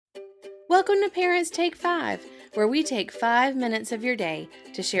Welcome to Parents Take 5, where we take 5 minutes of your day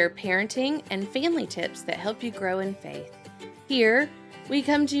to share parenting and family tips that help you grow in faith. Here, we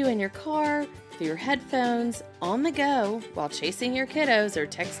come to you in your car, through your headphones, on the go, while chasing your kiddos or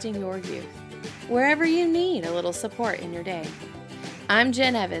texting your youth. Wherever you need a little support in your day. I'm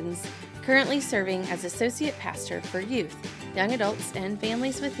Jen Evans, currently serving as Associate Pastor for Youth, Young Adults, and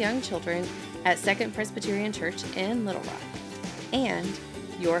Families with Young Children at Second Presbyterian Church in Little Rock, and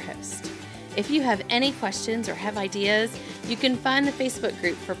your host. If you have any questions or have ideas, you can find the Facebook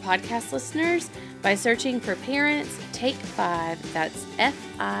group for podcast listeners by searching for Parents Take 5, that's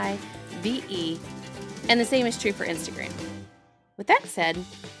F-I-V-E, and the same is true for Instagram. With that said,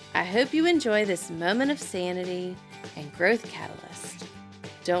 I hope you enjoy this moment of sanity and growth catalyst.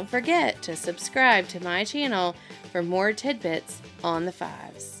 Don't forget to subscribe to my channel for more tidbits on the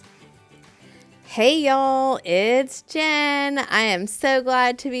fives. Hey y'all, it's Jen. I am so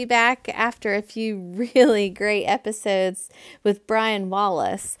glad to be back after a few really great episodes with Brian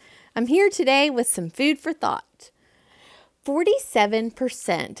Wallace. I'm here today with some food for thought.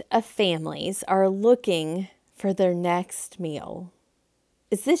 47% of families are looking for their next meal.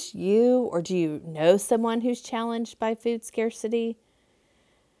 Is this you, or do you know someone who's challenged by food scarcity?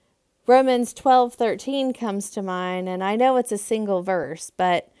 Romans 12:13 comes to mind, and I know it's a single verse,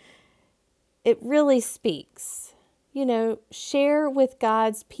 but it really speaks. Share with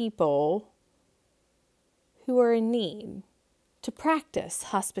God's people who are in need to practice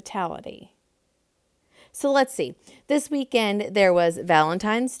hospitality. So let's see. This weekend there was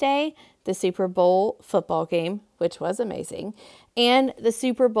Valentine's Day, the Super Bowl football game, which was amazing, and the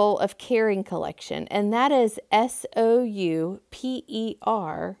Super Bowl of Caring collection, and that is SOUPERBOWL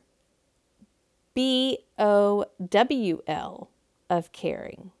of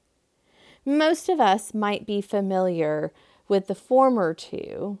Caring. Most of us might be familiar with the former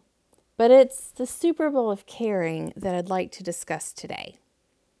two, but it's the Super Bowl of Caring that I'd like to discuss today.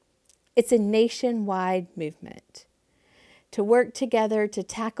 It's a nationwide movement to work together to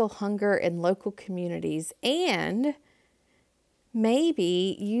tackle hunger in local communities, and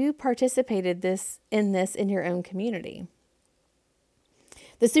maybe you participated in this in your own community.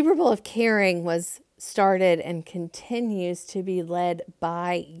 The Super Bowl of Caring was started and continues to be led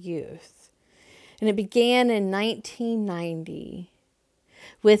by youth. And it began in 1990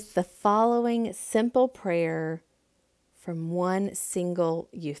 with the following simple prayer from one single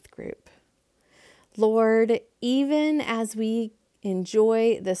youth group. Lord, even as we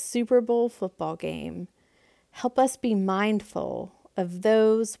enjoy the Super Bowl football game, help us be mindful of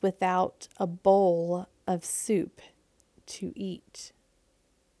those without a bowl of soup to eat.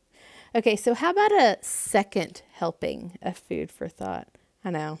 Okay, so how about a second helping of food for thought?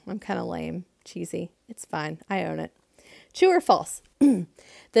 I know, I'm kind of lame. Cheesy. It's fine. I own it. True or false?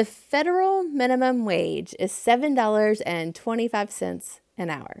 The federal minimum wage is $7.25 an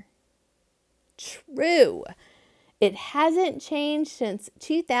hour. True. It hasn't changed since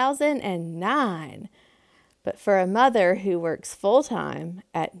 2009. But for a mother who works full-time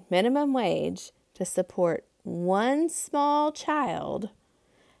at minimum wage to support one small child,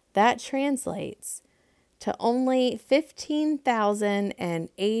 that translates to only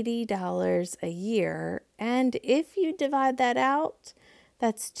 $15,080 a year. And if you divide that out,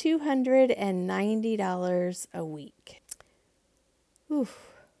 that's $290 a week.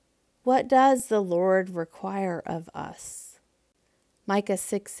 Oof. What does the Lord require of us? Micah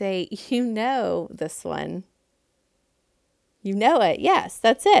 6:8, you know this one. You know it. Yes,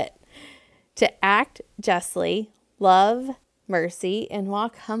 that's it. To act justly, love mercy, and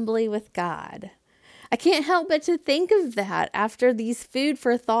walk humbly with God. I can't help but to think of that after these food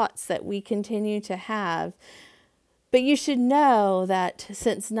for thoughts that we continue to have. But you should know that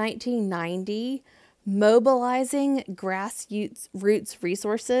since 1990, mobilizing grassroots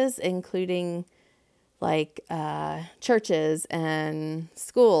resources, including churches and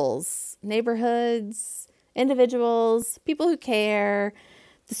schools, neighborhoods, individuals, people who care,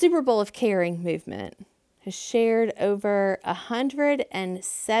 the Super Bowl of Caring movement has shared over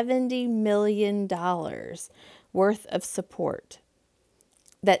 $170 million worth of support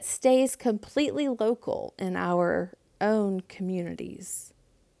that stays completely local in our own communities.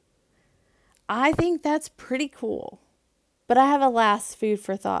 I think that's pretty cool. But I have a last food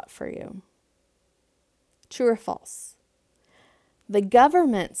for thought for you. True or false? The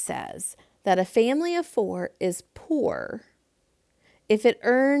government says that a family of 4 is poor if it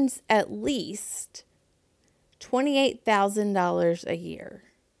earns at least $28,000 a year.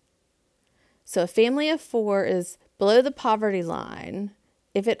 So a family of 4 is below the poverty line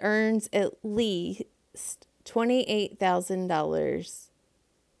if it earns at least $28,000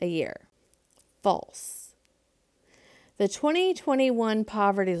 a year. false. The 2021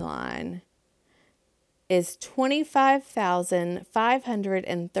 poverty line is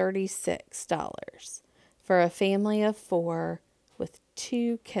 $25,536 for a family of 4 with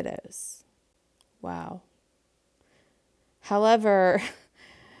 2 kiddos. Wow. However,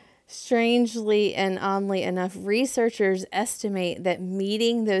 strangely and oddly enough, researchers estimate that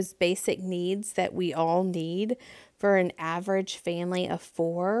meeting those basic needs that we all need for an average family of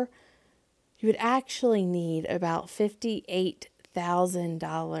 4, you would actually need about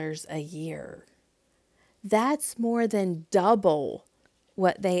 $58,000 a year. That's more than double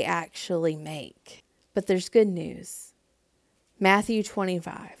what they actually make. But there's good news. Matthew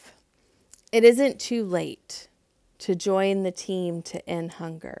 25. It isn't too late to join the team to end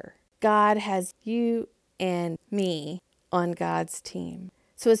hunger. God has you and me on God's team.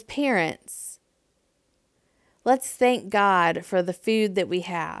 So as parents, let's thank God for the food that we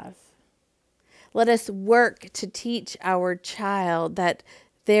have. Let us work to teach our child that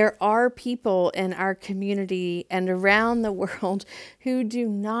there are people in our community and around the world who do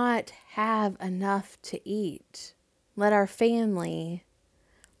not have enough to eat. Let our family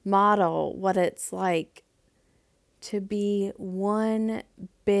model what it's like to be one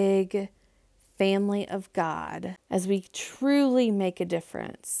big family of God as we truly make a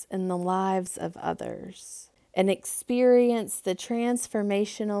difference in the lives of others and experience the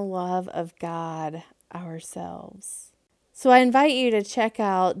transformational love of God ourselves. So I invite you to check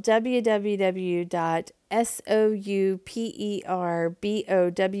out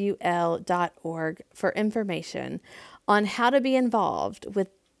www.souperbowl.org for information on how to be involved with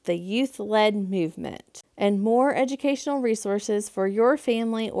the youth-led movement and more educational resources for your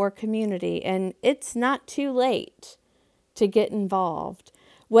family or community. And it's not too late to get involved,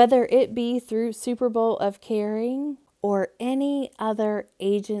 whether it be through Super Bowl of Caring or any other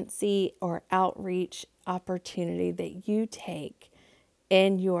agency or outreach opportunity that you take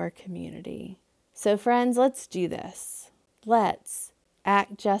in your community. So friends, let's do this. Let's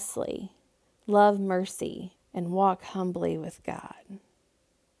act justly, love mercy, and walk humbly with God.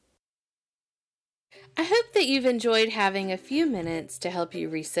 I hope that you've enjoyed having a few minutes to help you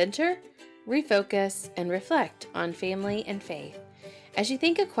recenter, refocus, and reflect on family and faith. As you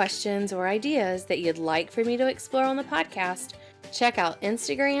think of questions or ideas that you'd like for me to explore on the podcast, check out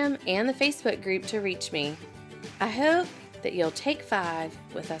Instagram and the Facebook group to reach me. I hope that you'll take 5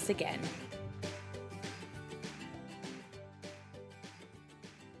 with us again.